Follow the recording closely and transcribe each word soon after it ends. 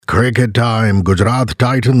Cricket time. Gujarat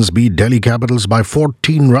Titans beat Delhi Capitals by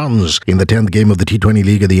 14 runs in the 10th game of the T20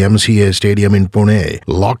 League at the MCA Stadium in Pune.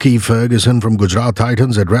 Lockie Ferguson from Gujarat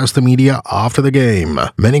Titans addressed the media after the game.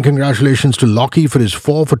 Many congratulations to Lockie for his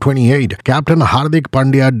 4 for 28. Captain Hardik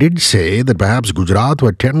Pandya did say that perhaps Gujarat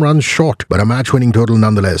were 10 runs short, but a match-winning total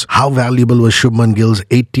nonetheless. How valuable was Shubman Gill's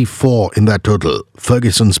 84 in that total?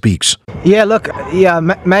 Ferguson speaks.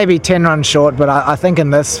 Maybe 10 runs short, but I think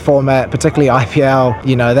in this format, particularly IPL,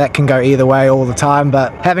 that can go either way all the time.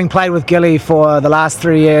 But having played with Gilly for the last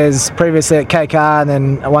 3 years, previously at KK and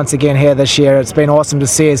then once again here this year, it's been awesome to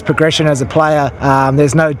see his progression as a player.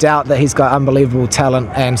 There's no doubt that he's got unbelievable talent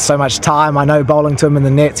and so much time. I know bowling to him in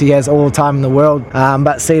the nets, he has all the time in the world.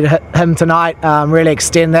 But see him tonight really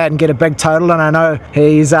extend that and get a big total. And I know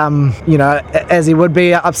he's, as he would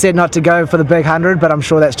be, upset not to go for the big 100, but I'm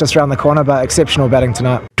sure that's just around the corner. But exceptional batting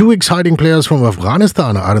tonight. Two exciting players from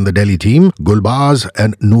Afghanistan are in the Delhi team, Gulbaz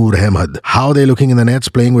and Noor Ahmed. How are they looking in the nets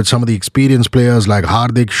playing with some of the experienced players like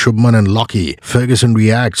Hardik, Shubman and Lockie? Ferguson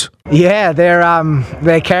reacts. Yeah,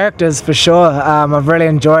 they're characters for sure. I've really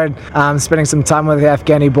enjoyed spending some time with the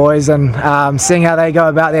Afghani boys and seeing how they go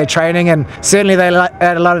about their training, and certainly they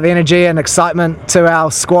add a lot of energy and excitement to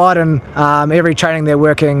our squad, and every training they're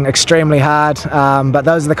working extremely hard, but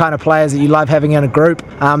those are the kind of players that you love having in a group.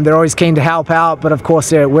 They're always keen to help out, but of course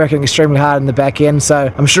they're working extremely hard in the back end,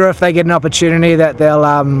 so I'm sure if they get an opportunity that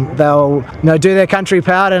they'll do their country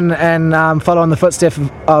proud and follow in the footsteps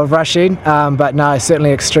of Hrishi, but no,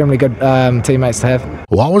 certainly extremely good teammates to have.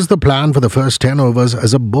 What was the plan for the first 10 overs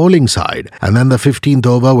as a bowling side? And then the 15th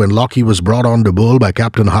over when Lockie was brought on to bowl by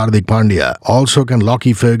Captain Hardik Pandya. Also, can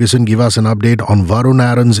Lockie Ferguson give us an update on Varun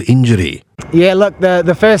Aaron's injury? Yeah, look,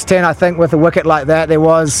 the first 10, I think with a wicket like that, there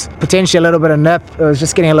was potentially a little bit of nip. It was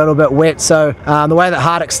just getting a little bit wet. So the way that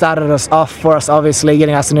Hardik started us off for us, obviously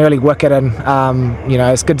getting us an early wicket, and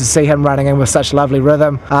it's good to see him running in with such lovely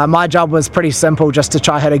rhythm. My job was pretty simple, just to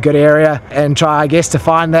try hit a good area and try, I guess, to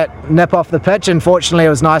find that nip off the pitch. And fortunately, it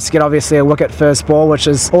was nice to get obviously a wicket first ball, which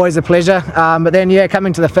is always a pleasure. But then,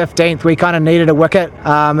 coming to the 15th, we kind of needed a wicket.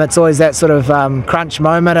 It's always that sort of crunch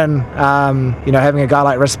moment, and having a guy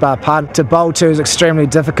like Rispa Pant to bowl to is extremely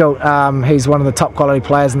difficult. He's one of the top quality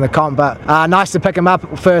players in the comp, but nice to pick him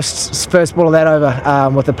up first ball of that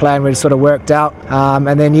over with the plan we'd sort of worked out,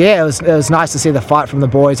 and then it was nice to see the fight from the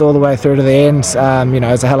boys all the way through to the end. It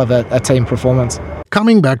was a hell of a team performance.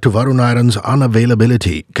 Coming back to Varun Aaron's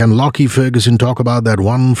unavailability, can Lockie Ferguson talk about that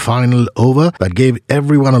one final over that gave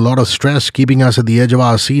everyone a lot of stress, keeping us at the edge of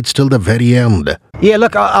our seats till the very end? Yeah,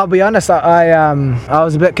 look, I'll be honest, I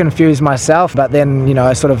was a bit confused myself, but then,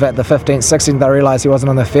 sort of at the 15th, 16th, I realised he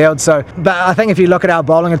wasn't on the field. But I think if you look at our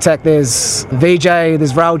bowling attack, there's Vijay,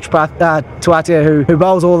 there's Rahul Tuatia, who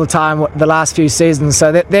bowls all the time the last few seasons.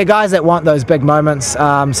 So they're guys that want those big moments.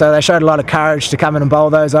 So they showed a lot of courage to come in and bowl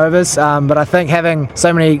those overs. But I think having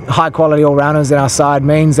so many high-quality all-rounders in our side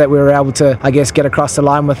means that we were able to, I guess, get across the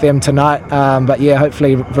line with them tonight. But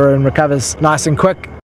hopefully Varun recovers nice and quick.